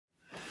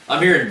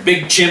I'm here in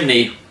Big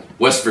Chimney,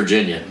 West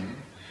Virginia,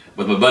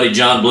 with my buddy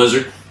John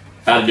Blisard.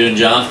 How you doing,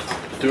 John?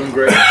 Doing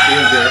great.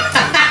 Doing good.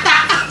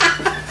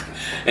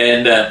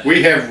 And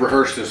we have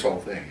rehearsed this whole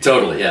thing.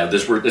 Totally, yeah.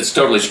 It's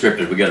totally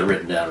scripted. We got it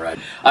written down right.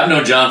 I've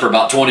known John for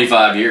about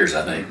 25 years,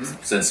 I think,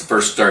 since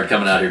first started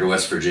coming out here to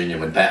West Virginia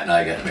when Pat and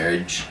I got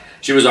married.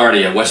 She was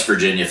already a West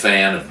Virginia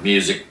fan of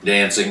music,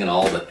 dancing, and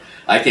all, but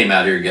I came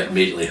out here and got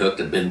immediately hooked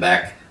and been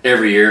back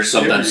every year,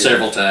 sometimes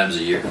several times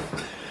a year.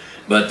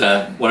 But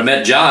when I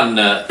met John,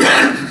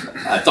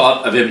 I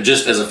thought of him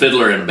just as a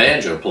fiddler and a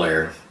banjo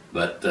player,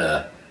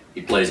 but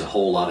he plays a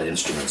whole lot of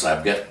instruments.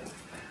 I've got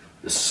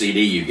the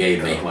CD you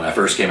gave me when I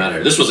first came out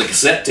here. This was a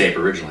cassette tape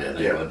originally, I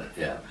think, wasn't it?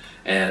 Yeah.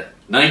 And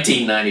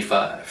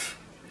 1995.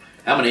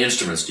 How many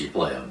instruments do you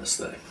play on this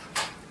thing?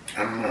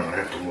 I don't know. I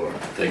have to look.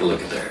 Take a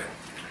look at there.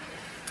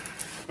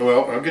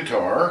 Well, a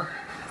guitar,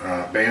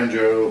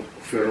 banjo,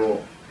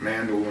 fiddle,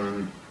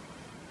 mandolin,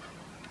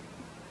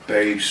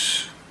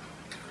 bass,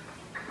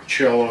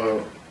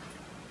 cello,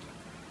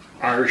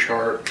 Irish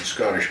harp, and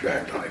Scottish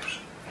bagpipes.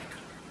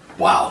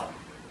 Wow.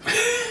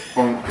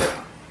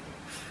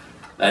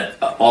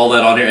 All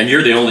that on here, and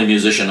you're the only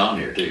musician on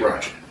here too.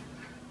 Right.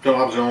 So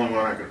I was the only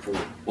one I could afford.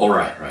 Well,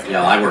 right.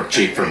 Yeah, I work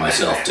cheap for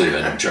myself too.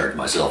 I don't charge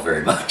myself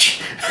very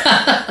much.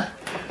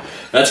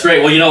 That's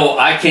great. Well, you know,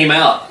 I came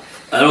out.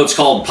 I know it's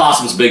called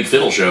Possum's Big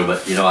Fiddle Show,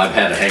 but you know, I've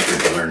had a hankering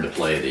to learn to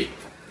play the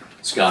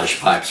Scottish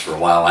pipes for a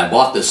while. I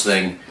bought this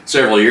thing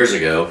several years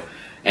ago,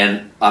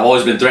 and I've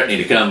always been threatening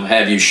to come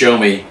have you show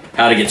me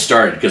how to get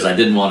started because I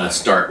didn't want to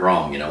start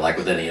wrong. You know, like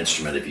with any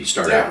instrument, if you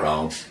start out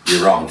wrong,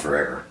 you're wrong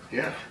forever.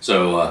 Yeah.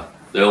 So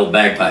the old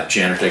bagpipe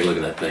chanter, take a look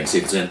at that thing. See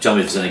if it's tell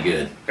me if it's any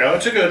good. Oh,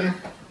 it's a good one.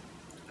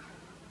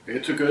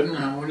 It's a good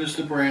one. What is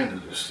the brand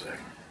of this thing?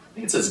 I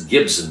think it says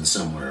Gibson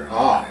somewhere.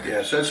 Ah,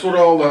 yes, that's what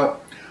all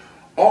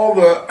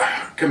the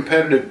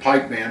competitive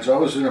pipe bands. I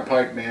was in a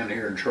pipe band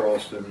here in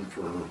Charleston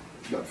for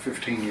about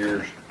 15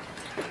 years.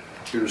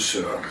 It was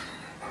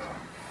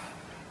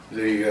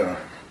the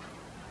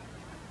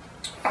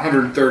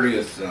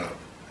 130th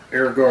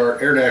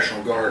Air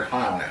National Guard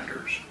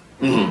Highlanders,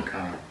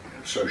 kind of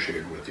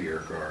associated with the Air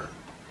Guard.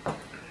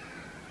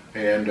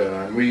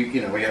 And we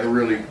had a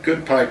really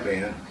good pipe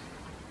band.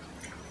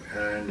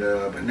 And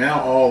but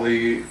now all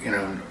the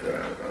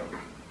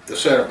the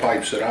set of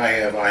pipes that I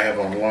have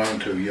on loan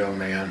to a young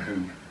man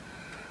who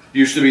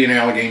used to be an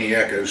Allegheny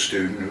Echo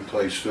student who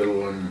plays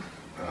fiddle and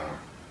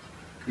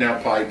now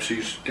pipes.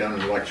 He's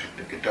down in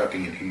Lexington,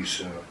 Kentucky, and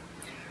he's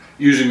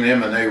using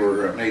them. And they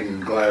were made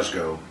in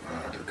Glasgow.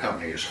 The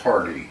company is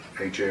Hardy,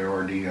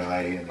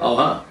 H-A-R-D-I, and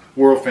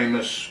world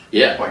famous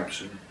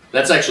pipes.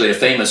 That's actually a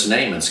famous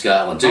name in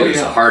Scotland too. It's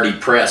a Hardy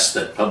Press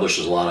that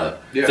publishes a lot of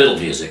fiddle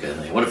music. I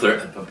think. What if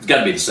it's got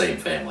to be the same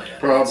family?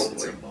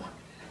 Probably.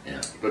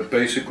 Yeah. But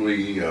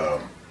basically,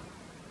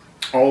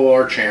 all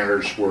our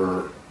chanters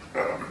were,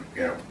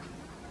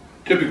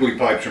 typically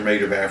pipes are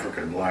made of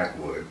African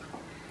blackwood,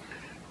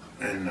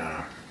 and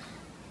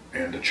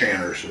the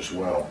chanters as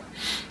well.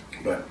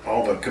 But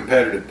all the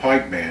competitive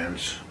pipe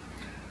bands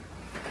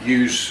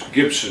use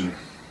Gibson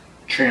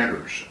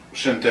chanters,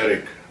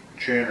 synthetic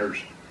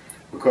chanters,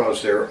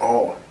 because they're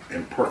all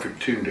in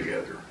perfect tune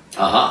together.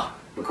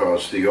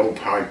 Because the old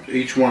pipe,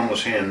 each one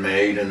was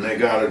handmade, and they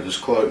got it as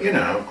close,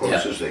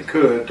 close as they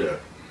could.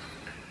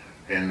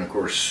 And of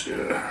course,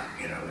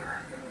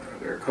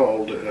 they're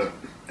called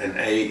an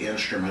A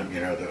instrument.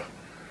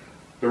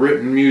 The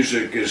written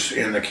music is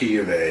in the key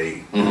of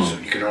A. So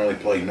you can only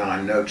play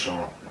 9 notes on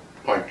a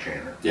pipe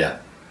chanter. Yeah.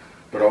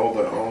 But all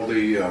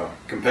the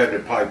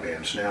competitive pipe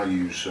bands now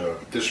use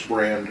this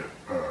brand.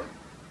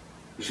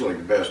 Is like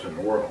the best in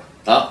the world.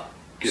 Oh.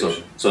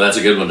 So that's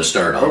a good one to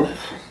start on. Oh,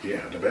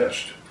 yeah, the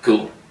best.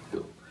 Cool.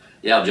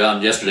 Yeah,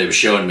 John yesterday was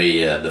showing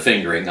me the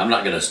fingering. I'm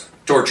not going to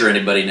torture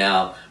anybody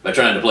now by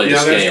trying to play the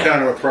scale. Yeah, that's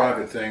kind of a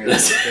private thing at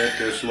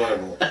this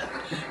level.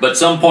 But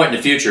some point in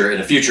the future, in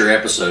a future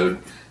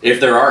episode, if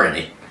there are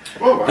any.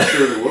 Well, I'm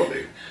sure there will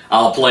be.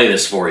 I'll play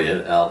this for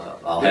you.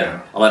 I'll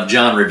have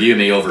John review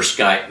me over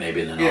Skype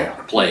maybe, and then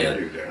I'll play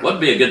it. What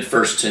would be a good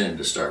first tune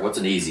to start? What's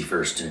an easy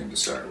first tune to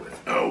start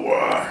with?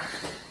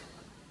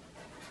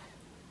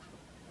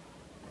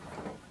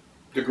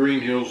 The Green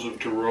Hills of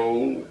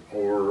Tyrol,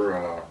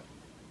 or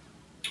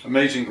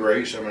Amazing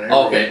Grace. I mean,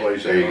 everybody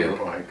plays that on the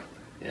pipe.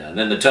 Yeah, and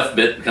then the tough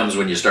bit comes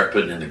when you start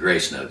putting in the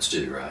grace notes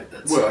too, right?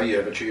 Well,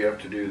 yeah, but you have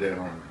to do that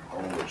on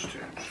all those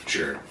tunes.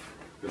 Sure.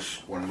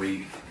 Because when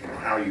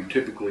how you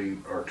typically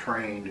are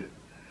trained,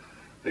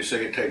 they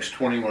say it takes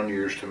 21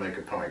 years to make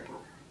a piper.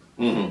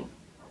 And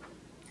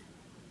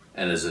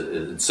is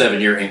it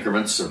 7-year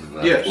increments of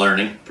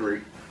learning?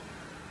 3.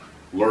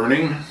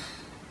 Learning.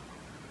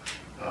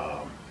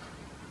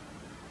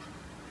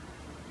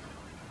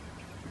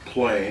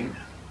 Playing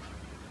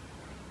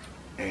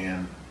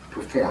and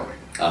performing.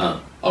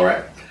 All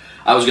right.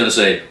 I was going to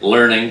say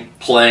learning,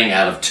 playing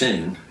out of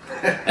tune.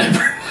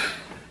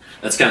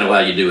 That's kind of how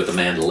you do with the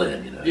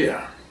mandolin,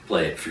 Yeah.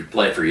 Play it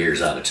for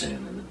years out of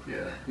tune.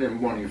 And then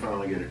when you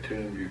finally get a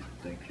tune, you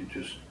think you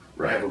just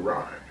have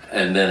arrived.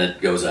 And then it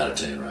goes out of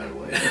tune right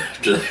away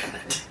after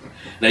that.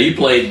 Now you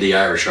played the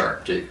Irish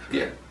harp too.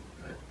 Yeah.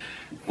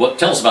 What?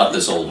 Tell us about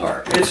this old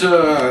harp. It's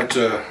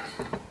a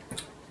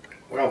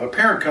well, the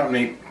parent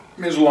company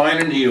is Line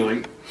and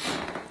Healy.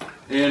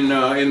 In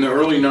the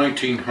early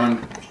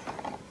 1900s,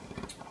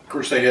 of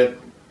course, they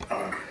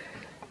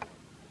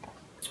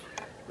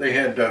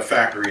had a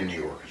factory in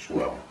New York as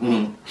well.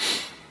 Mm-hmm.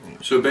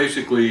 So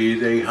basically,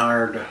 they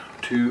hired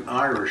two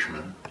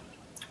Irishmen,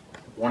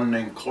 one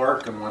named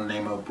Clark and one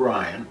named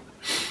O'Brien,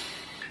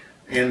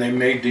 and they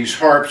made these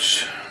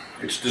harps.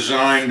 It's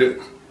designed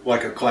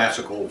like a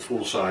classical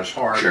full-size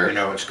harp. Sure. You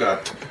know, it's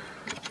got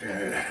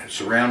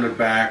surrounded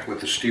back with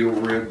the steel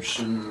ribs,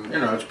 and you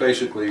know, it's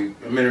basically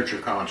a miniature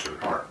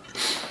concert harp.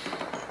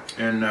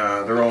 And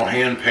they're all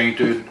hand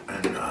painted,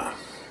 and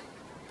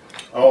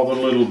all the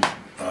little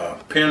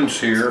pins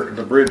here,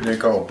 the bridge they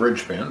call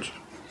bridge pins,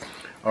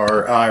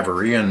 are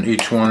ivory, and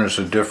each one is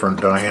a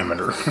different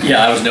diameter.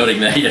 Yeah, I was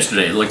noting that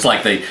yesterday. It looks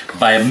like they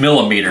by a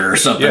millimeter or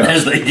something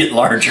as they get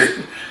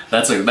larger.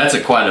 That's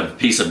a quite a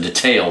piece of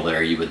detail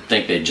there. You would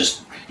think they'd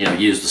just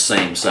use the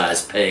same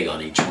size peg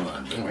on each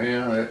one.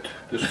 Well,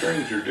 the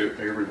strings are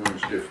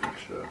everyone's different.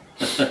 So.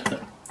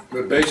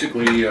 But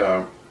basically,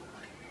 and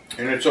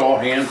it's all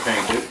hand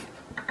painted,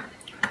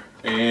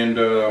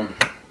 and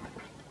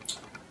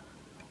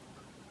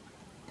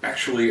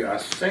actually, I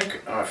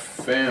think I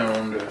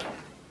found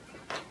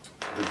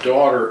the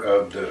daughter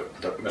of the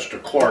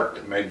Mr. Clark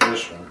that made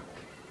this one.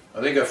 I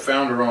think I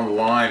found her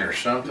online or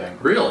something.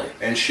 Really?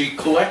 And she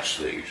collects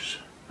these.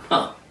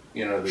 Huh.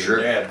 You know, the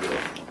Sure. dad did.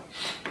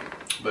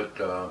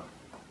 But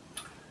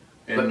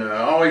I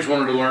always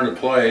wanted to learn to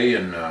play,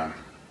 and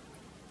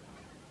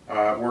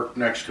I worked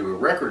next to a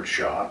record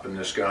shop, and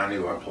this guy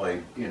knew I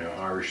played,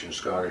 Irish and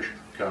Scottish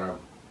kind of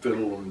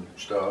fiddle and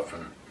stuff,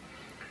 and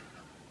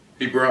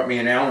he brought me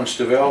an Alan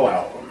Stivell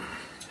album.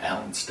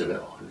 Alan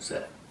Stivell, who's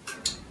that?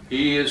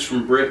 He is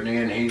from Brittany,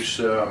 and he's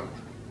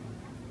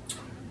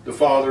the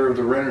father of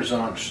the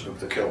Renaissance of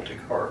the Celtic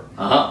harp.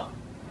 Uh-huh.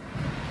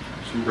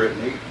 He's from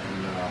Brittany,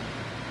 and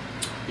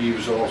he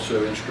was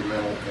also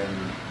instrumental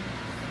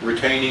in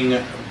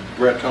retaining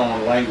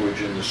Breton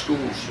language in the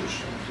school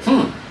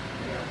system.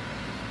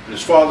 And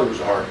his father was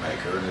a harp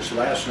maker, and his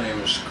last name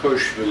is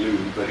Cochevelou,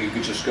 but he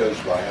just goes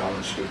by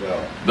Alan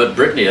Stivell. But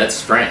Brittany,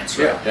 that's France,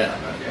 right?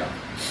 Yeah.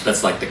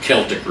 That's like the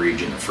Celtic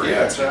region of France.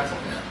 Yeah, exactly.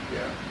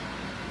 Yeah.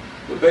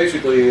 But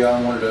basically,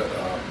 I wanted to,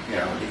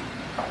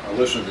 I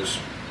listened to this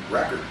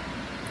record,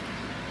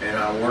 and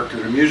I worked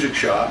at a music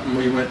shop, and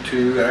we went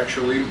to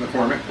actually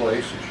McCormick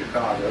Place in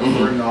Chicago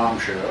for a NOM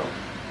show.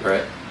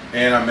 Right.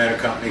 And I met a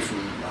company from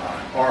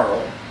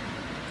Arles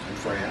in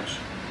France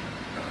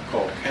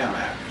called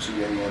CAMAC,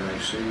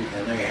 C-A-M-A-C,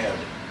 and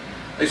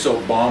they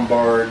sold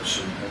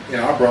bombards,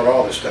 and I brought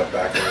all this stuff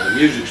back to the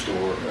music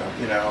store,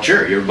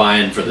 Sure, you're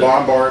buying for the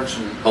bombards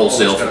and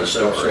wholesale all this for the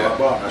stuff. store. So I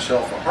bought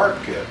myself a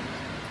harp kit,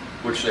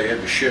 which they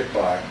had to ship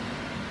by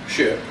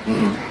ship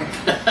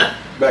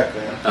back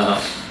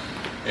then.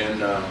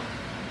 And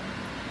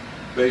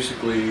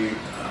basically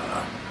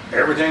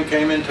everything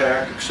came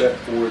intact except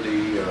for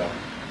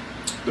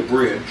the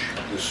bridge,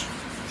 this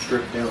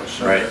stripped down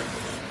center, Right.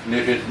 and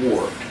it had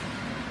warped.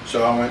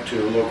 So I went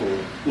to a local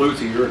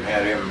luthier and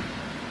had him,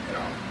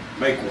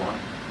 make one.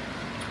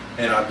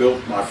 And I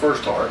built my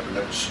first harp, and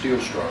it was steel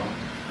strung.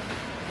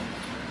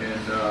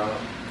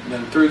 And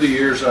then through the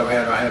years, I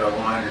had a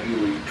Line and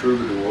Healy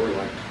Troubadour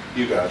like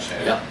you guys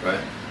had. Yeah, right.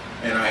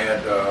 And I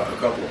had a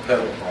couple of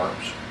pedal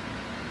harps.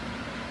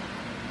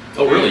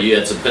 Oh, really? You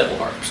had some pedal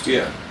harps too?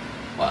 Yeah,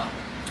 Wow.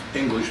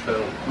 English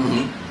pedal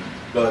harps.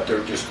 But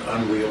they're just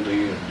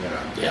unwieldy,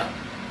 and Yeah.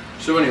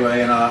 So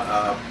anyway, and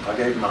I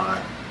gave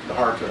the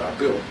harp that I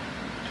built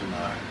to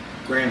my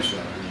grandson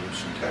who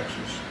lives in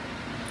Texas.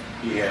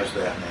 He has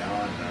that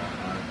now, and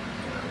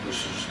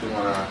this is the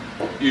one I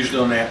used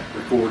on that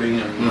recording.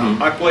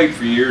 And I played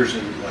for years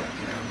in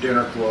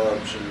dinner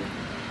clubs and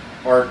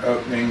art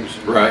openings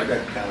and Right.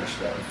 that kind of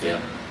stuff. Yeah.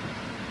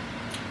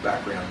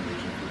 Background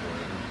music or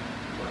whatever.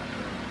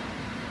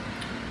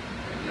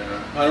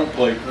 But I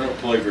don't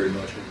play very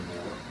much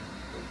anymore.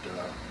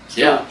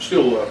 But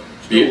still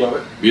love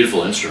it.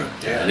 Beautiful instrument.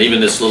 Yeah. And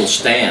even this little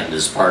stand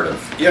is part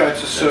of. Yeah,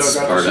 it's That's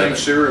got part the of same it.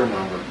 serial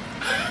number.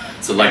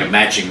 It's like a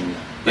matching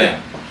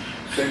thing.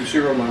 Same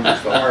serial number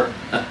as the harp.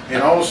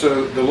 And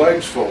also the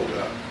legs fold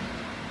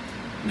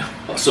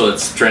up. So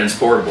it's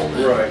transportable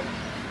then. Right.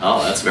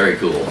 Oh, that's very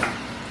cool.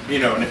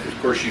 And of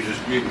course you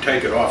can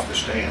take it off the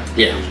stand.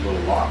 Yeah. There's a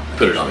little lock.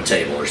 Put it on a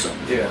table or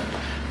something. Yeah.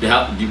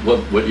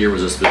 What year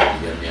was this built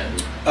again?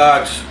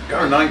 It's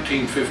got a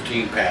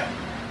 1915 patent.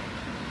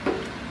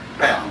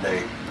 Patent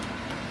date.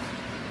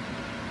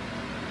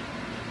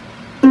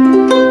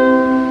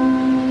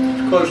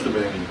 It's close to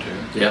being in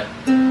tune. Yep.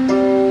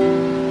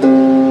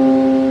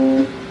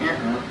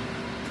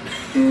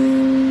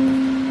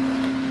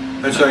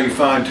 That's how you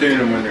fine tune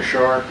them when they're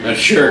sharp. You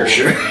just Sure.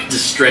 pull.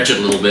 Just stretch it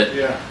a little bit.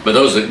 Yeah. But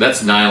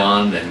that's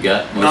nylon and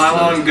gut. Most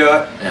Nylon of those.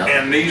 gut, Yeah.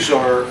 and these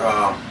are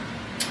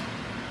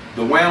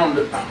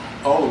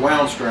all the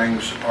wound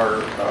strings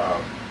are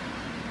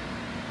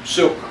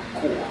silk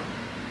core.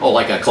 Oh,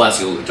 like a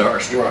classical guitar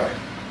string. Right.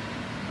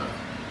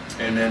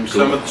 And then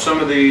Cool. some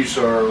of these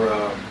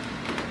are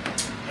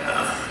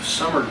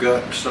some are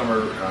gut, and some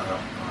are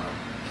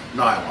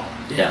nylon.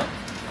 Yeah.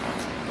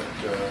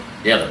 But,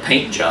 Yeah, the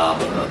paint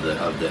job of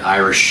the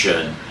Irish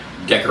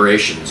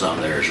decorations on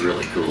there is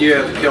really cool.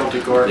 yeah, the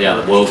Celtic art. Yeah,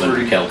 the is woven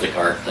pretty- Celtic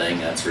art thing.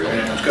 That's really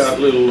And nice. it's got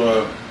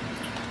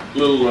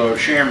little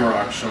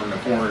shamrocks on the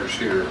corners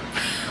here.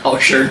 Oh,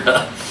 sure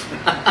enough.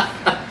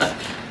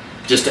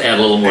 Just to add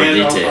a little more And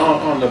detail.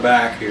 on the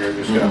back here,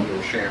 it's got Mhm.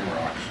 little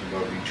shamrocks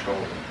above each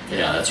hole.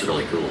 Yeah, that's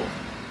really cool.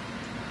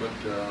 But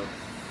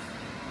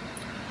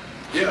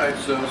yeah,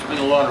 it's been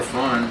a lot of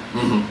fun.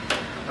 Hmm.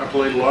 I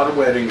played a lot of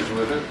weddings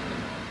with it,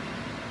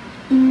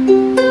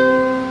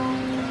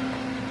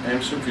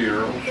 and some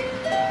funerals.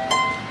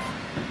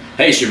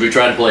 Hey, should we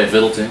try to play a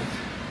fiddle tune?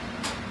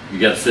 You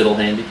got a fiddle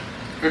handy?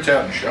 It's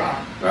out in the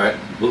shop. All right.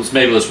 Well,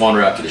 maybe let's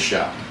wander out to the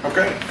shop.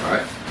 Okay. All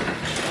right.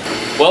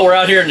 Well, we're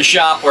out here in the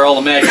shop where all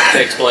the magic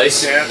takes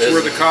place. Yeah, that's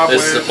where the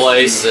cobwebs. This is the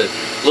place.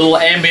 Little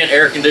ambient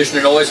air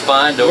conditioner always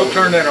fine. We'll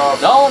turn that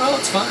off. No,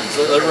 it's fine.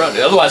 So let it run.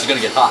 Otherwise, it's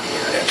going to get hot here.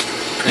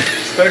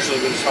 Especially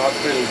with this hot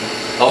fiddle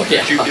Oh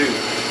yeah. that you do.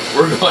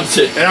 We're going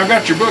to. And I've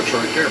got your books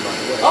right there, by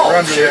the way. Oh, They're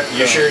under sure, that,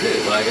 you sure do.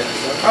 I guess.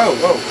 Oh,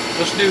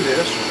 let's do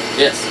this.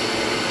 Yes.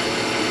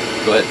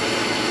 Go ahead.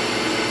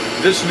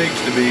 This needs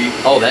to be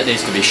Oh, that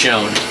needs to be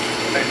shown.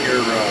 in your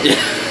Yeah.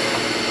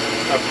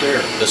 up there.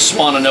 The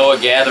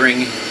Swananoa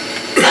Gathering.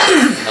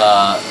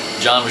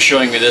 John was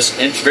showing me this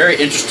very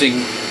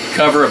interesting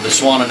cover of the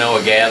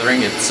Swananoa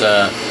Gathering. It's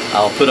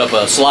I'll put up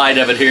a slide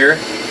of it here.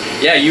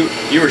 Yeah, you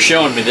were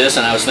showing me this,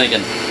 and I was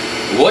thinking,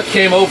 what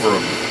came over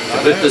them to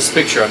I put know. this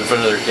picture on the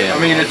front of their camera? I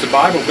mean, it's a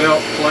Bible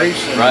Belt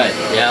place. And, Right.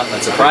 Yeah,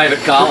 it's a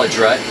private college,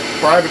 right?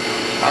 Private.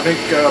 I think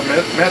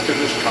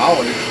Methodist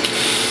college.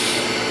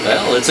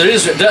 Well, it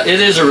is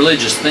a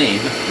religious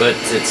theme, but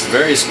it's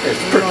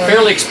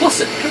fairly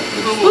explicit.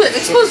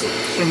 Explicit.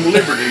 Some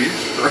liberties.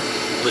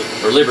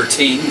 Or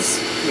libertines.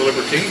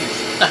 Libertines.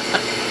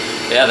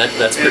 Yeah,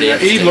 that's And pretty he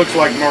interesting. looks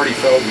like Marty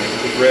Feldman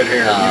with red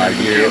hair. You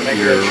can't make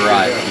You're that shit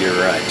right. up. You're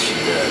right. She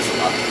does a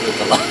lot.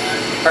 With a lot.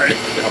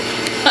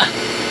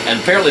 And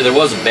apparently there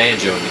was a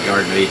banjo in the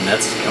Garden of Eden.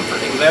 That's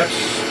comforting. Well,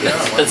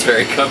 That's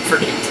very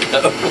comforting to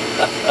know.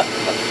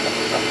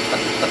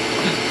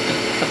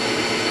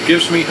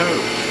 gives me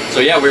hope. So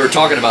yeah, we were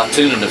talking about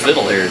tuning the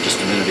fiddle here just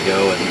a minute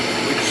ago, and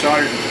We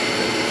decided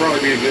it'd probably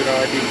be a good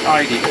idea.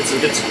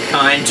 it's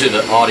kind to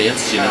the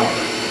audience, you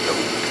know.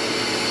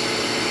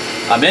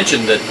 I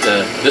mentioned that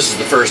this is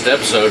the first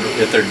episode.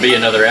 If there'd be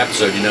another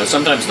episode, you know,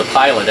 sometimes the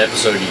pilot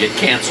episode you get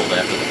canceled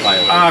after the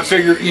pilot. I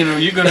figure,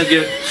 you're going to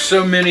get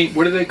so many.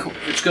 What do they call?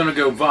 It's going to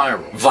go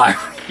viral.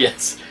 Viral,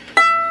 yes.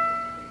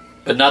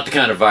 But not the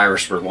kind of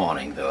virus we're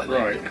wanting, though.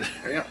 I think. Right.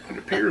 Yeah. It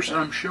appears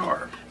I'm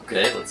sharp.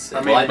 Okay, let's see. I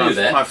mean, Well, I knew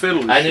that. my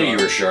fiddle is I knew sharp.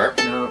 you were sharp.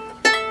 No.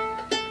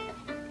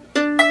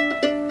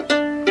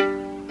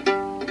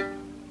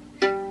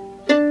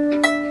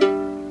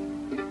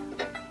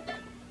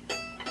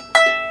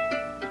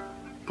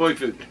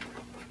 Perfect.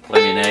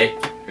 Play me an A.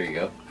 Here you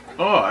go.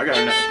 Oh, I got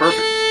it.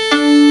 Perfect.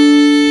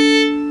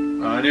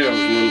 I knew I was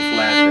a little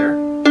flat there.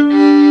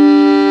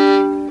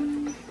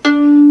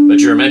 But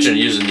you were mentioning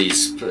using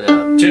these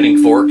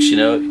tuning forks, you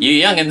know.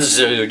 You youngins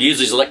who use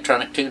these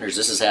electronic tuners,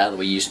 this is how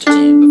we used to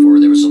tune before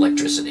there was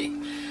electricity.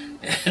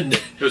 And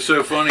It was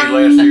so funny.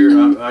 Last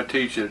year, I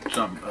teach at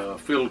some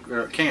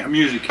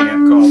music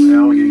camp called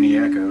Allegheny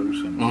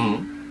Echoes, and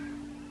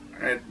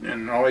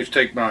I always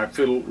take my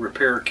fiddle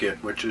repair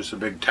kit, which is a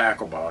big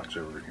tackle box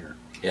over here.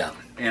 yeah,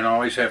 And I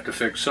always have to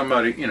fix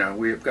somebody.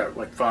 We've got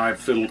like 5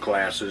 fiddle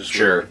classes.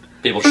 sure.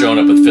 People showing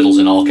up with fiddles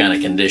in all kind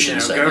of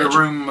conditions. I Go to imagine.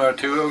 room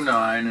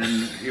 209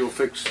 and he'll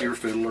fix your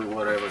fiddle or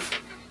whatever.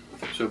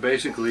 So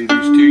basically,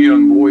 these 2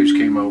 young boys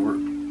came over.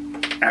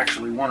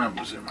 Actually, one of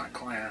them was in my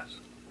class,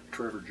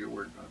 Trevor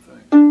Jordan, I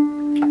think.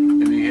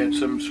 And he had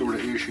some sort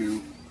of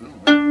issue.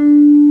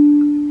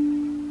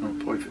 Oh,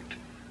 perfect.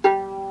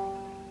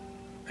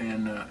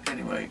 And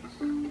anyway,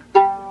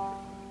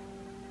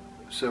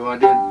 so I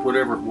did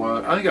whatever it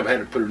was. I think I've had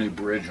to put a new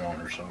bridge on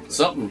or something.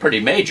 Something pretty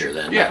major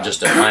then, Yeah. not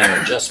just a minor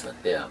adjustment.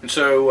 Yeah. And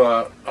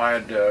so I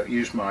had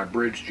used my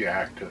bridge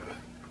jack to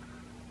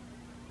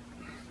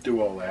do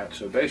all that.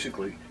 So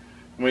basically,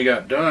 when we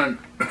got done,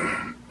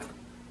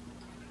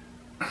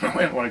 I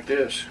went like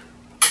this.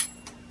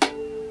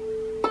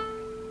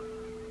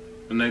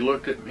 And they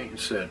looked at me and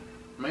said,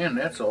 "Man,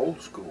 that's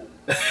old school."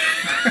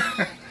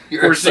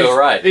 You're so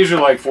right. These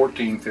are like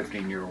 14,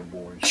 15-year-old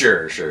boys.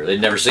 Sure.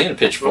 They'd never seen a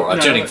pitchfork, a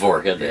tuning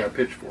fork, had they? Yeah,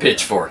 pitchfork.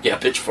 Pitchfork, yeah,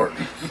 pitchfork.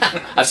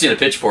 I've seen a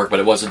pitchfork, but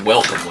it wasn't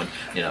welcome when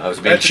I was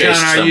being That's the chased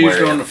kind I somewhere.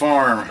 used on the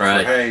farm.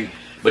 Right. For hay.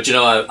 But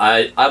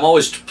I'm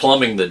always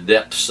plumbing the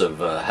depths of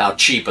how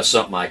cheap a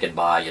something I can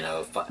buy.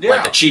 Like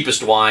Yeah. the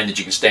cheapest wine that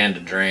you can stand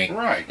to drink,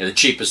 Right. the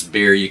cheapest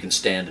beer you can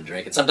stand to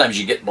drink. And sometimes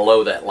you get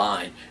below that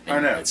line,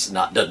 and I know.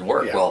 doesn't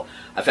work. Yeah. Well,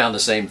 I found the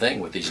same thing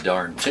with these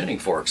darn tuning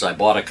forks. I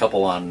bought a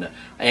couple on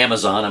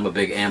Amazon. I'm a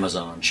big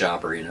Amazon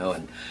shopper,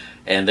 and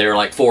they were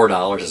like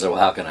 $4. I said, well,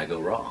 how can I go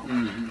wrong?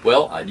 Mm-hmm.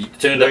 Well, I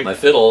tuned up my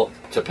fiddle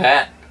to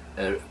Pat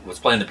was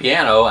playing the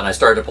piano, and I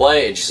started to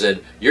play, and she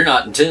said, "You're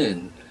not in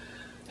tune."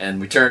 And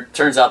we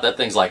turns out that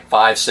thing's like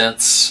 5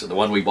 cents. The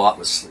one we bought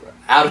was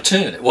out of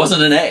tune. It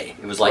wasn't an A.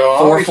 It was like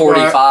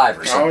 445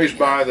 or something. I always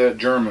buy the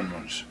German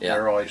ones. Yeah.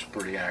 They're always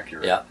pretty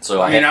accurate. Yeah. So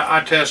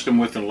I test them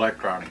with an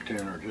electronic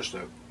tuner just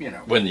to,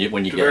 when you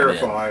to get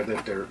verify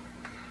that they're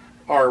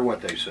are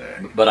what they say.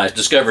 But I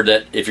discovered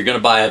that if you're going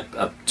to buy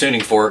a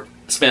tuning fork,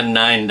 spend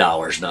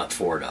 $9, not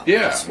 $4.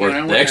 Yeah, it's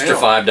worth the extra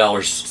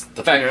 $5.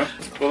 The fact. Yeah.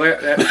 Well,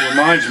 that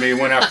reminds me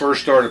when I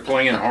first started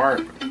playing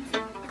harp.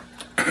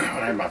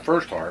 I had my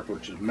first harp,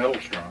 which is metal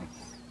strung.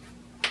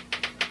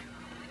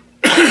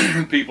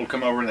 People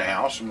come over to the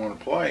house and want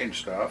to play and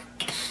stuff.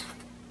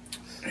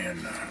 And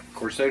of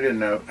course, they didn't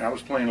know. I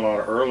was playing a lot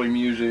of early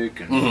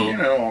music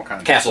and all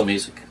kinds Castle of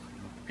music.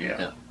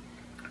 Yeah.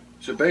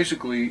 So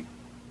basically,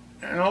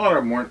 and a lot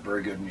of them weren't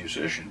very good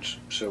musicians.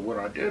 So what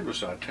I did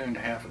was I tuned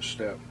half a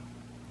step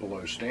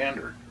below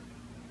standard.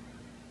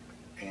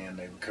 And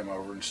they would come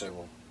over and say,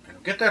 "Well,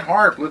 get that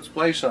harp, let's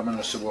play something." And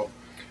I said, "Well,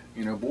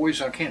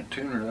 boys, I can't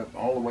tune it up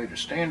all the way to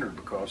standard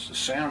because the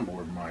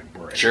soundboard might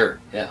break." Sure,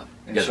 yeah.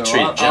 And so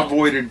I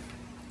avoided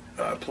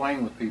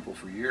playing with people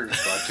for years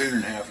by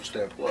tuning half a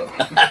step low.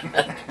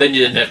 Then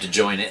you didn't have to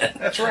join in.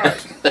 That's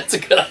right. That's a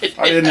good idea.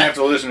 I didn't have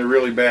to listen to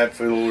really bad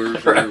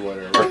fiddlers or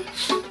whatever.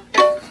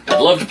 I'd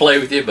love to play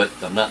with you, but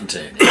I'm not in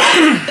tune.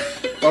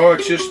 Oh,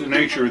 it's just the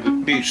nature of the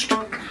beast.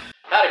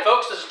 Howdy,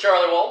 folks. This is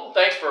Charlie Walden.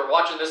 Thanks for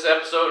watching this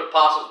episode of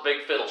Possum's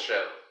Big Fiddle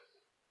Show.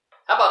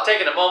 How about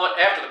taking a moment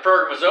after the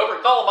program is over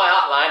and call my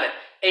hotline at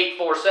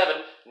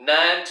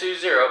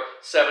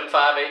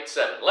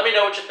 847-920-7587. Let me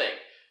know what you think.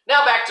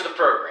 Now back to the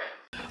program.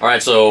 All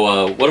right,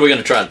 so what are we going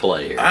to try to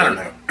play here? I don't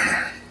know.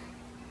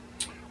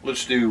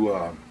 Let's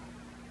do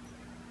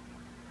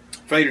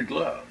Faded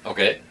Love.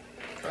 Okay.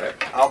 All right.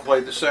 I'll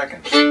play the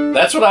seconds.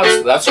 That's what I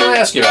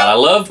asked you about. I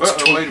love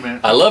wait a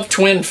minute. I love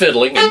twin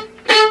fiddling.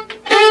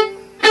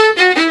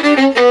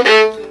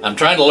 I'm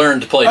trying to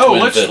learn to play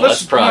twin fiddle.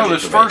 That's a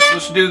project.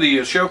 Let's do the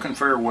Shokin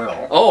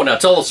Farewell. Oh, now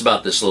tell us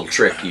about this little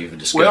trick you've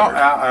discovered.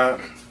 Well,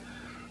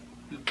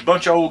 a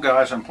bunch of old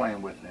guys I'm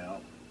playing with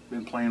now.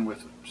 Been playing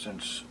with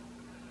since.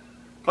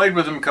 Played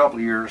with them a couple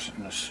of years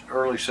in the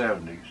early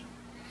 70s.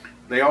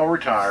 They all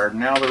retired.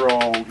 Now they're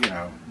all,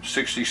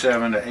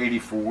 67 to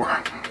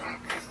 84.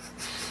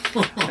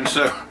 And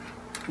so,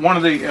 one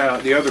of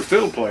the other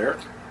fiddle player,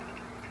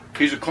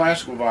 he's a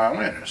classical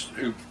violinist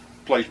who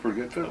plays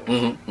pretty good fiddle.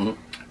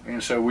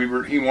 And so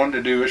he wanted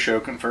to do a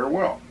Shokin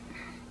Farewell.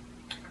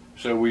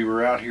 So we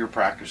were out here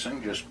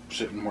practicing, just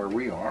sitting where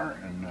we are,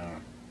 and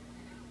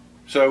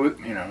so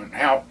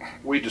how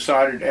we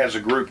decided as a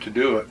group to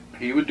do it.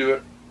 He would do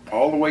it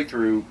all the way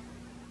through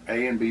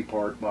A and B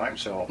part by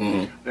himself.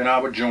 Then I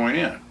would join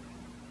in,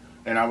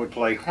 and I would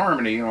play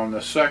harmony on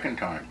the second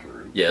time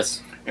through.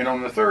 Yes. And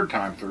on the third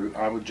time through,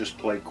 I would just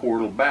play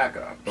chordal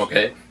backup.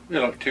 Okay.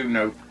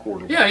 2-note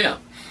chordal. Yeah, yeah.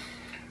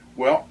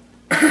 Well,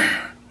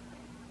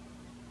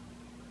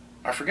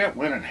 I forget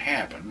when it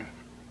happened,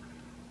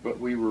 but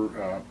we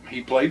were.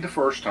 He played the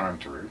first time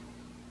through,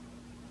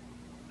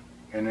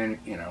 and then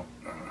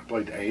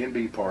played the A and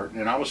B part,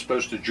 and I was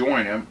supposed to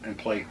join him and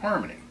play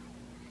harmony.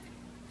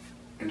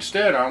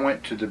 Instead, I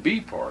went to the B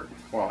part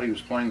while he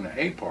was playing the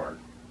A part,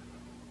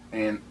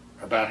 and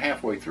about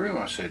halfway through,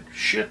 I said,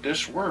 "Shit,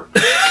 this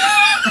works."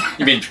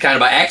 You mean kind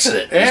of by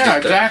accident? Yeah,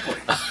 exactly.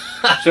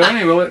 So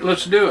anyway,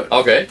 let's do it.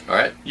 Okay, all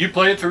right. You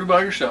play it through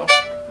by yourself.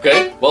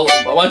 Okay, well,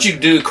 why don't you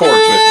do the chords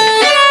with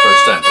me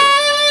first time through?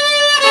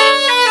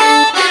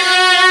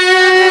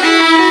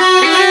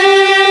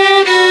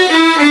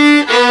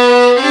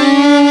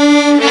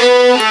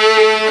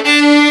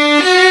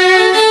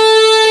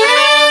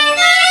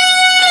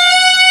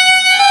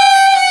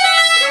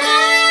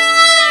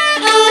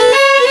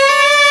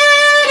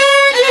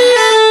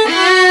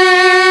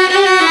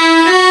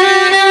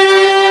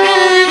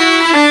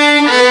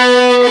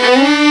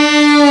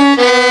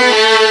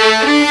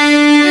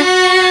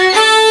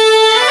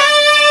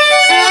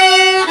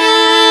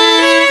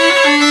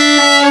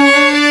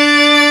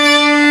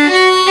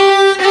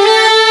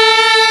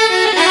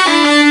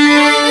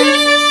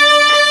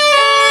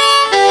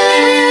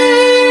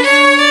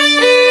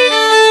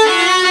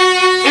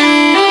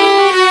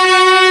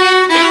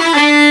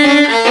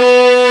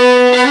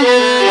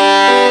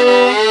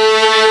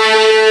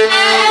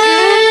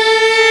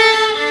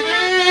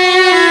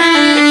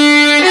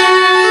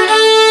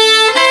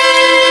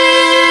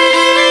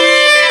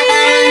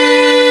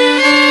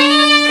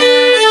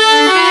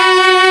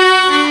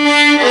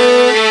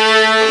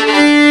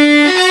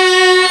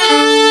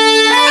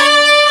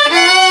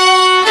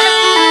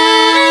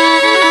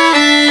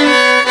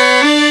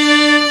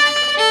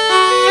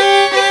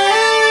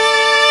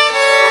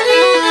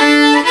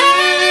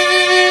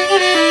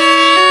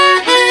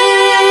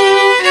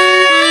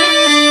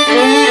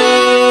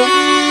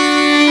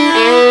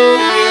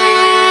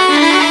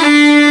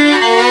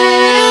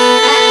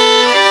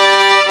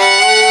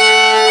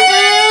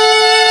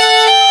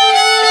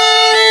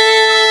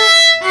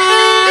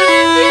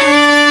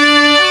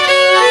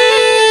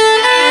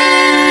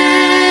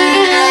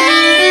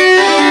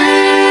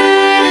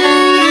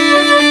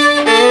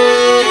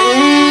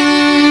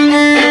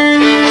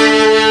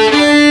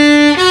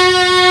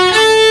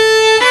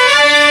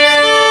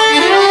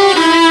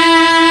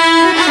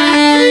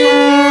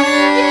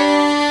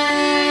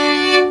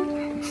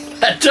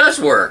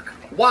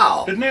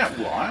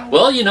 now?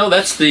 Well, you know,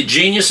 that's the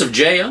genius of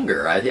Jay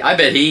Unger. I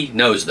bet he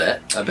knows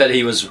that. I bet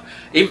he was.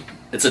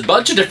 It's a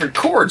bunch of different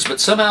chords, but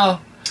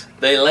somehow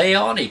they lay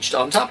on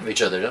top of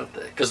each other, don't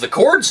they? Because the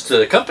chords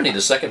to accompany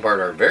the second part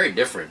are very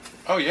different.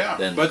 Oh yeah,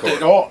 but the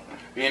they all,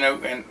 you know,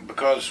 and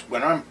because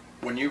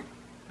when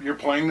you're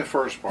playing the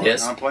first part,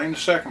 yes, and I'm playing the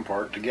second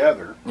part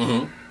together.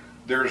 Mm-hmm.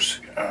 There's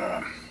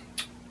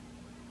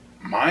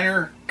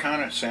minor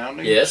kind of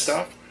sounding yes.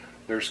 stuff.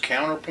 There's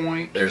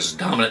counterpoint. There's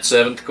dominant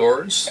seventh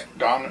chords.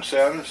 Dominant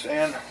sevenths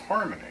and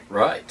harmony.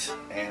 Right.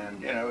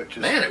 And you know, it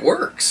just, man, it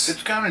works.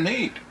 It's kind of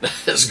neat.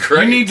 It's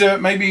great. You need to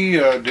maybe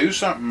do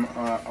something.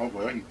 Oh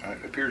well, it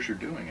appears you're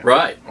doing it.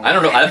 Right. I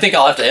don't know. I think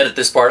I'll have to edit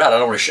this part out. I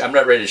don't want to. I'm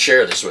not ready to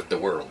share this with the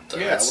world.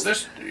 Yeah.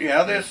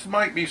 Well, this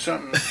might be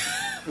something,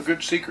 a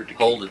good secret to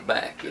hold keep it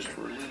back just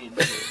for a little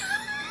bit.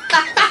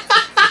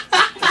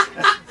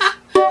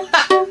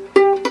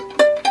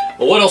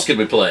 Well, what else could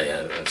we play?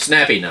 A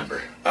snappy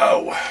number.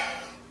 Oh,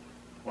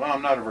 well,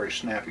 I'm not a very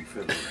snappy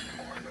fiddler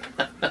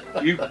anymore.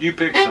 But you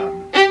pick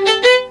something.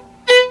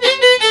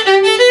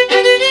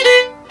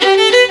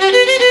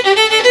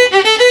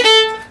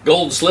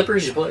 Golden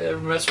Slippers. You ever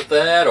mess with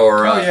that?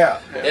 Or yeah.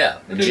 Yeah.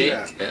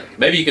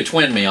 Maybe you could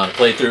twin me on it,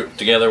 play through it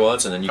together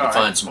once, and then you can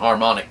find some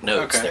harmonic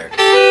notes there.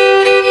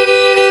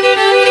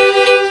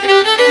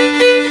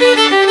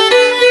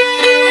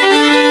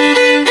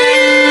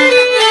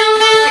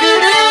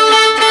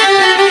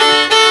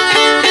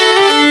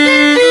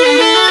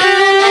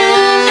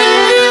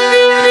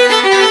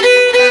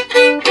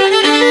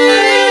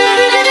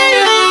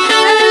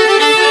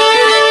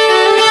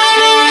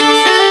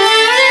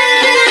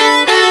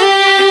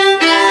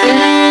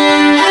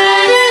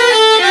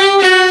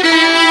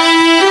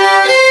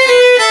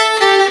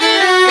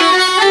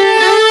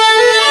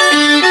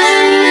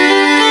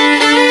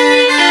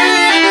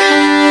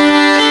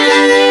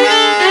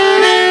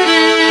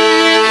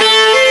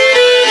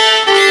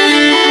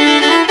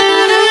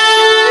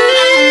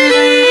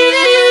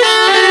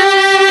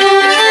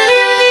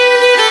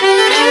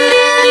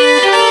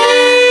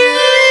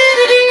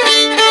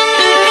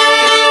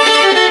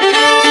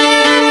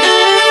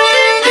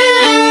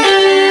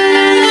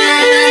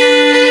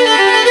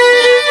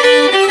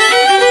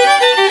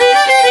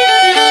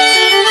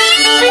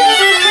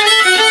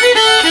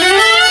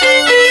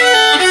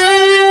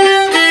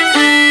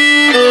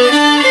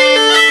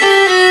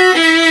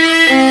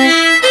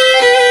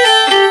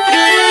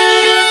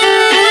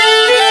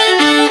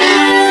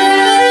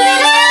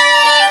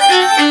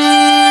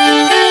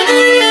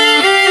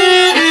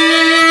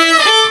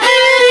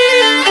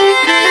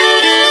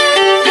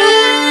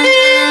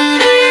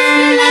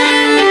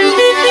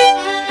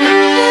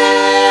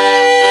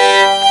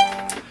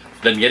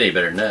 Doesn't get any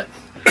better than that.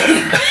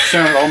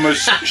 Sounded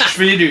almost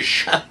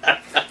Swedish.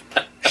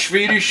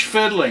 Swedish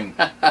fiddling.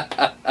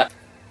 About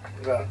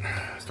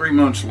 3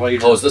 months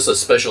later. Oh, is this a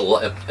special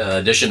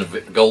edition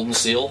of Golden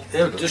Seal?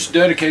 Yeah, just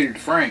dedicated to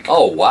Frank.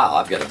 Oh, wow.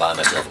 I've got to buy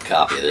myself a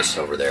copy of this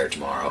over there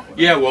tomorrow.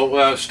 Yeah,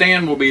 well,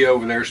 Stan will be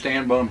over there,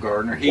 Stan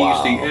Baumgartner.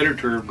 He's the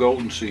editor of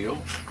Golden Seal.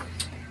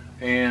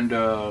 And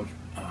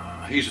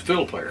he's a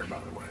fiddle player, by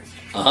the way.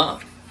 Uh-huh.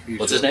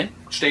 What's his name?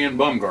 Stan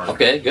Baumgartner.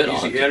 Okay, good.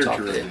 He's I'll the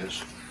editor of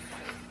this.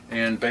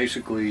 And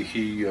basically,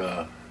 he,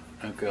 oh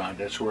God,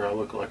 that's where I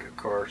look like a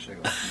car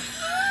salesman.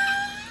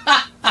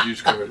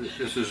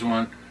 This is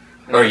one.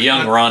 Or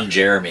young Ron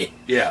Jeremy.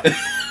 Yeah.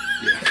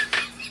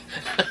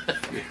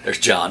 There's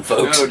John,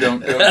 folks. No,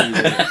 don't do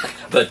that.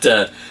 But,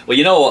 well,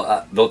 you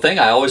know, the thing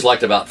I always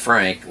liked about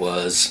Frank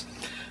was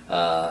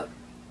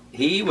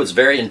he was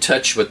very in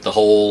touch with the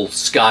whole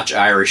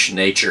Scotch-Irish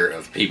nature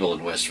of people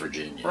in West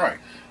Virginia. Right.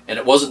 And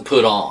it wasn't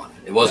put on.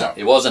 It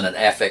wasn't an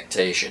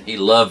affectation. He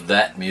loved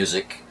that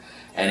music.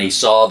 And he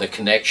saw the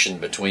connection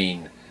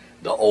between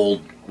the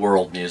old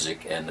world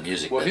music and the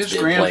music that's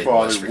being played in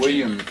West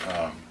Virginia. William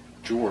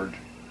George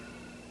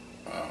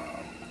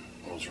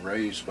was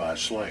raised by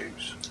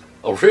slaves.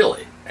 Oh,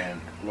 really?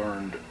 And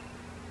learned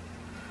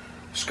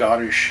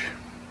Scottish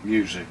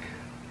music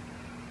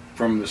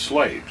from the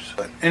slaves.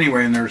 But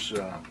anyway, and there's...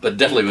 but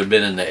definitely would have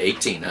been in the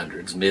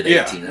 1800s,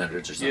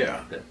 mid-1800s or something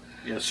like that.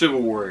 Yeah,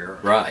 Civil War era.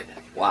 Right.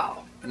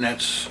 Wow. And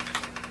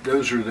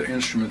those are the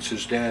instruments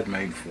his dad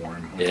made for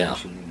him when he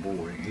was a little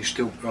boy. He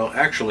still, well,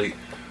 actually,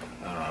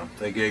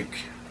 they gave,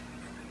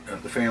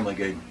 the family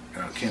gave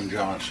Kim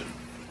Johnson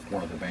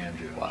one of the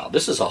banjos. Wow,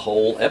 this is a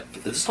whole, about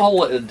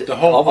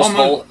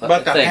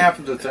the half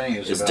of the thing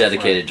is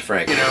dedicated to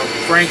Frank. You know,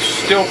 Frank's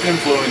still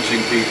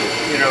influencing people.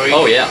 You know,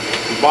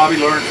 Bobby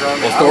learned from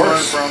him. Of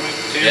course. I learned from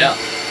him. Tim,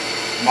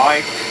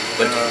 Mike.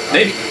 But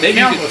maybe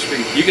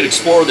you could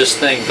explore this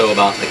thing though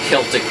about the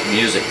Celtic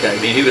music. I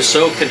mean, he was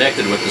so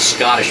connected with the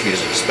Scottish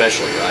music,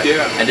 especially, right?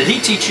 Yeah. And did he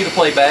teach you to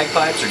play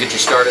bagpipes or get you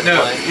started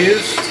playing?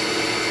 His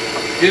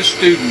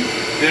student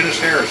Dennis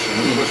Harrison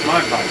was my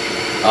pipe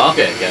player.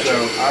 Okay, gotcha.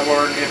 So I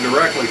learned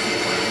indirectly from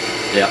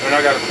Frank. Yeah. And I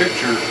got a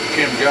picture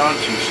Kim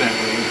Johnson sent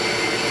me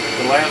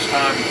the last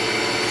time.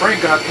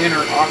 Frank got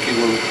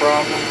interocular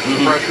problem,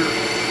 pressure,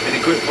 and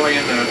he couldn't play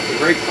in the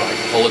grape pipe.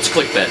 Well, let's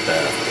click that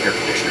air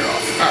conditioner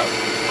off. Oh.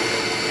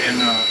 And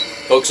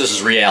Folks, this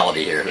is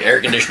reality here. The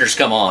air conditioners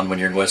come on when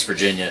you're in West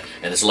Virginia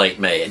and it's late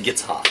May. It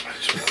gets hot.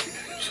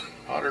 It's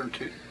hotter than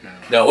two.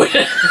 No.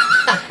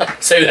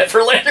 Save that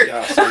for later.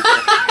 Yeah,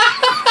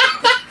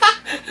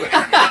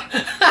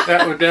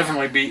 that would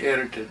definitely be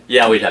edited.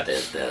 Yeah, we'd have to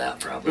edit that out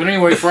probably. But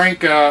anyway,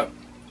 Frank, I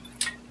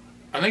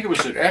think it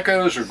was at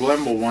Echoes or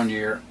Glenville one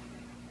year.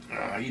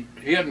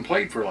 He hadn't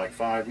played for like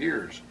 5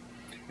 years.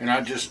 And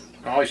I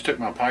always took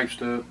my pipes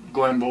to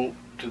Glenville,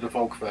 to the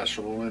folk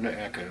festival, and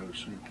to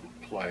Echoes and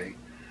play.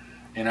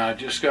 And I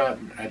just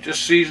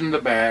seasoned the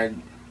bag.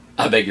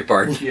 I beg your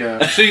pardon?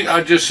 Yeah, see,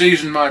 I just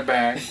seasoned my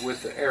bag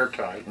with the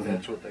airtight,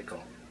 that's what they call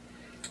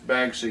it,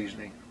 bag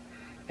seasoning.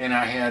 And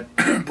I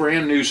had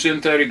brand new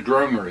synthetic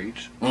drone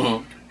reeds,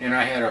 and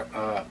I had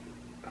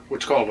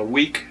what's called a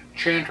weak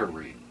chanter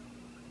reed,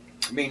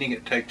 meaning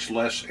it takes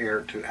less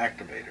air to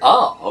activate it.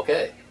 Oh,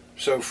 okay.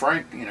 So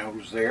Frank,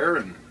 was there,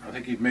 and I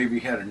think he maybe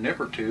had a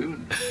nip or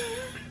two,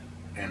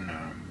 and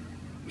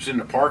was in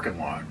the parking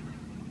lot.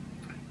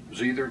 It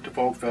was either at the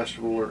folk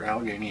festival or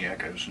Allegheny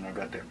Echoes, and I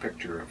got that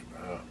picture of.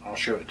 I'll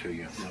show it to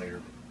you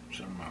later.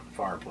 Some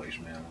fireplace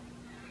mantle.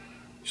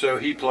 So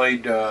he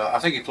played. I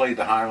think he played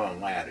the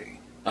Highland Laddie.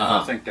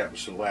 I think that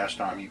was the last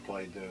time he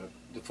played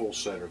the full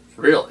set of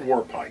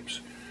war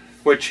pipes,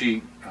 which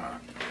he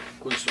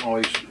was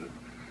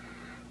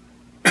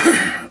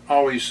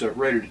always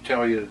ready to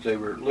tell you that they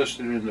were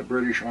listed in the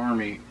British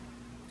Army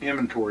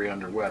inventory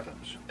under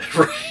weapons.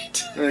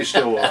 Right. And they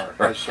still are,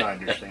 as I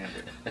understand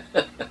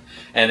it.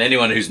 And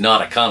anyone who's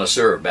not a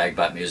connoisseur of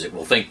bagpipe music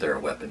will think they're a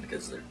weapon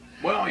because they're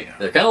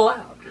they're kind of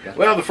loud.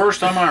 Well, the first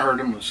time I heard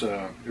them was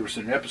there was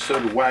an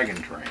episode of Wagon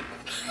Train,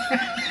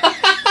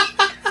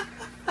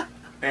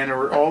 and there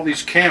were all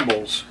these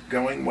Campbells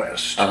going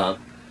west. Of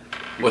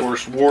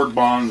course, Ward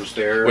Bond was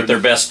there with their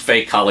best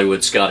fake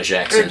Hollywood Scottish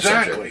accents.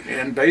 Exactly,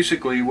 and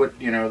basically,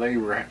 they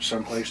were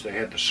someplace they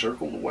had to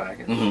circle the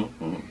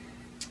wagon.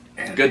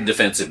 And good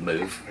defensive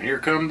move. And here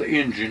come the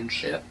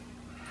engines. Yeah.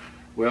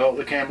 Well,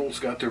 the Campbells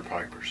got their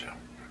pipers out,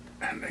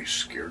 and they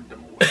scared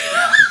them away.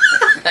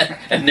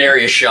 And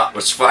nary a shot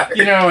was fired.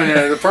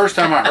 And the first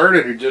time I heard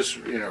it, it just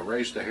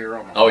raised the hair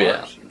on my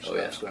arms and stuff.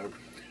 Yeah. So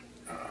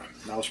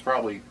I was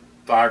probably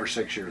 5 or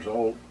 6 years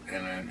old,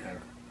 and then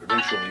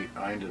eventually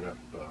I ended up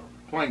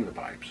playing the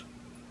pipes.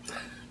 So,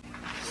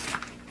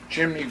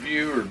 Chimney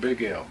View or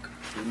Big Elk?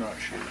 I'm not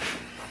sure.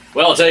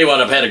 Well, I'll tell you what,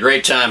 I've had a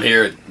great time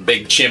here at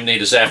Big Chimney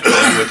this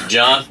afternoon with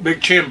John. Big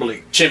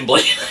Chimbley.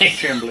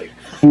 Chimbley.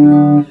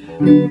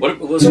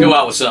 Let's go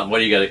out with something. What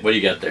do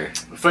you got there?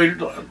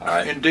 Fiddle. All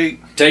right.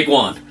 Indeed. Take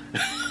one.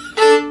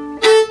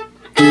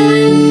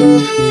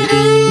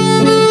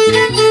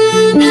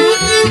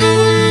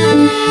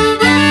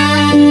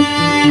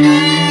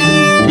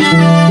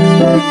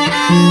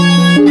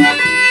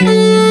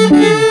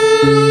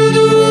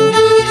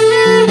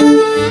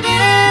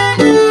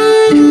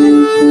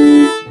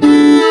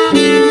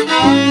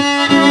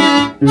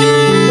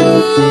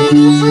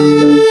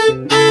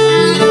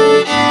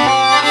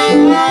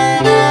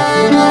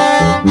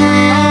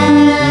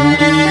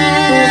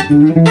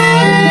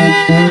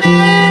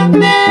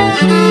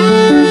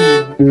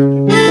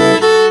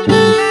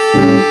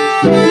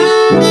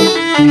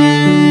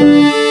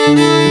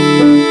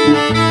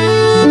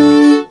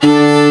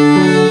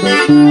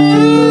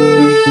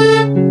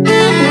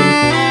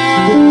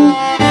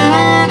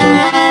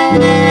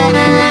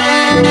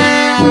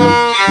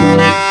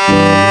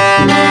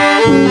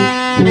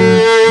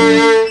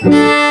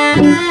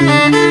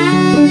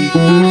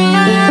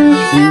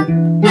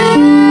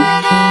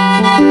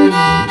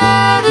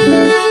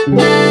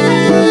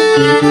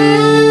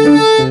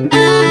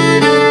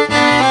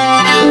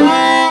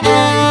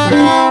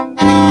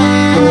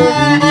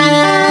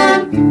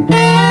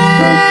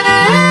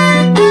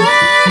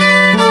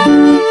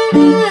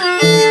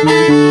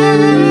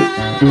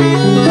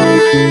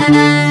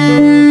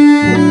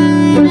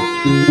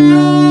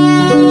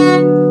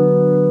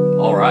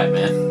 All right,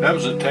 man. That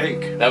was a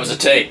take. That was a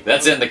take.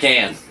 That's in the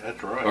can.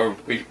 That's right. Or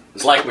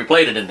it's like we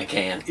played it in the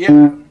can.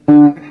 Yeah.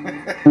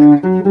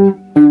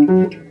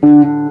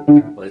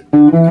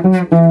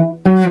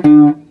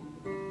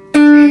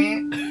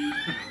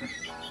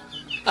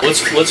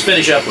 Let's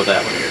finish up with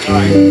that one here. All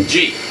right.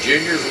 G,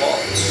 Junior's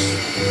Waltz.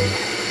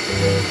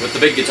 With the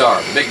big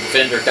guitar, the big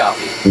Fender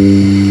copy.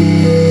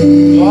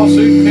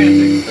 Lawsuit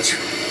pending. That's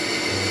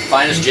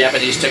finest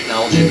Japanese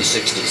technology in the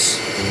 60s.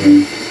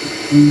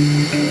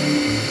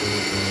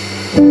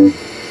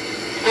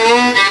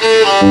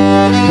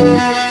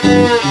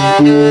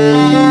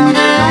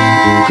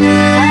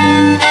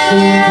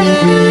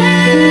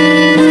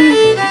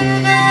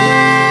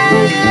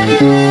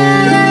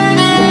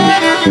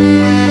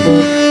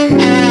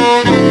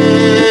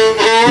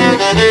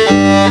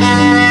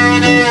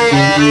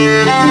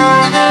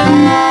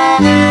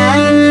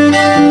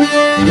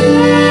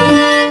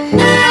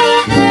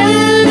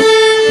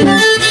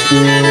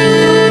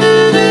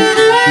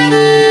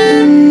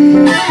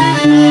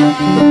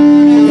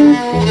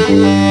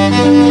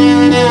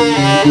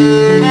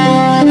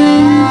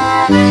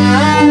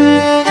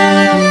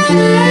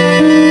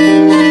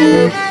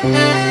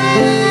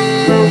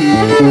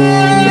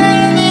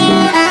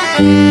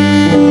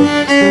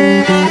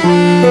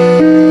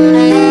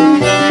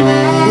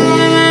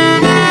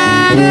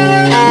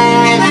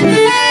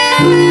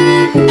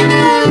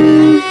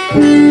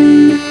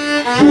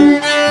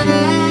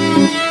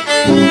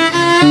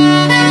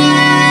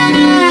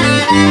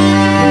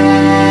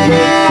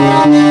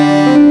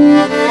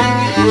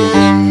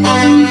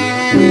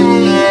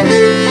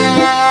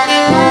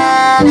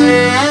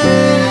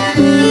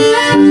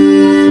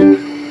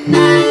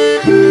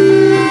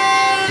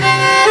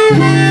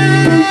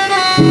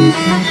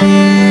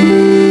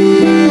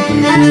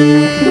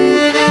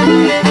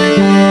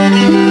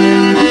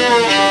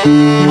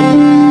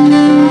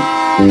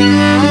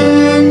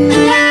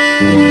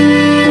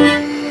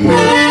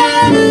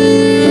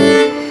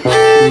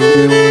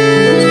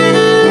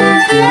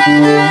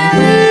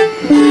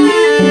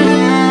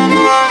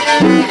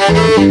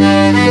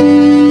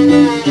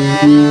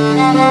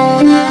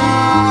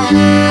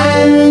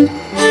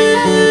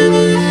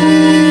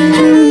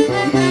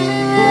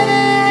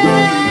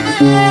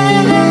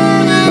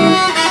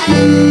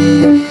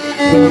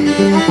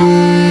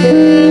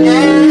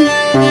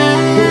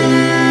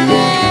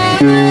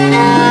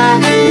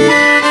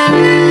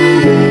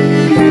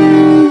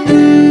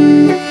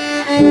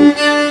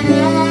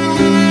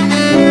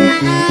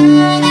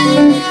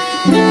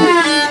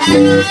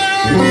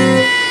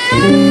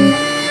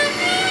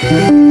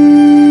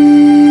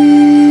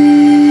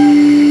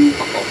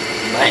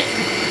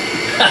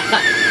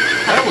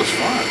 That was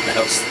fun.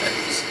 That was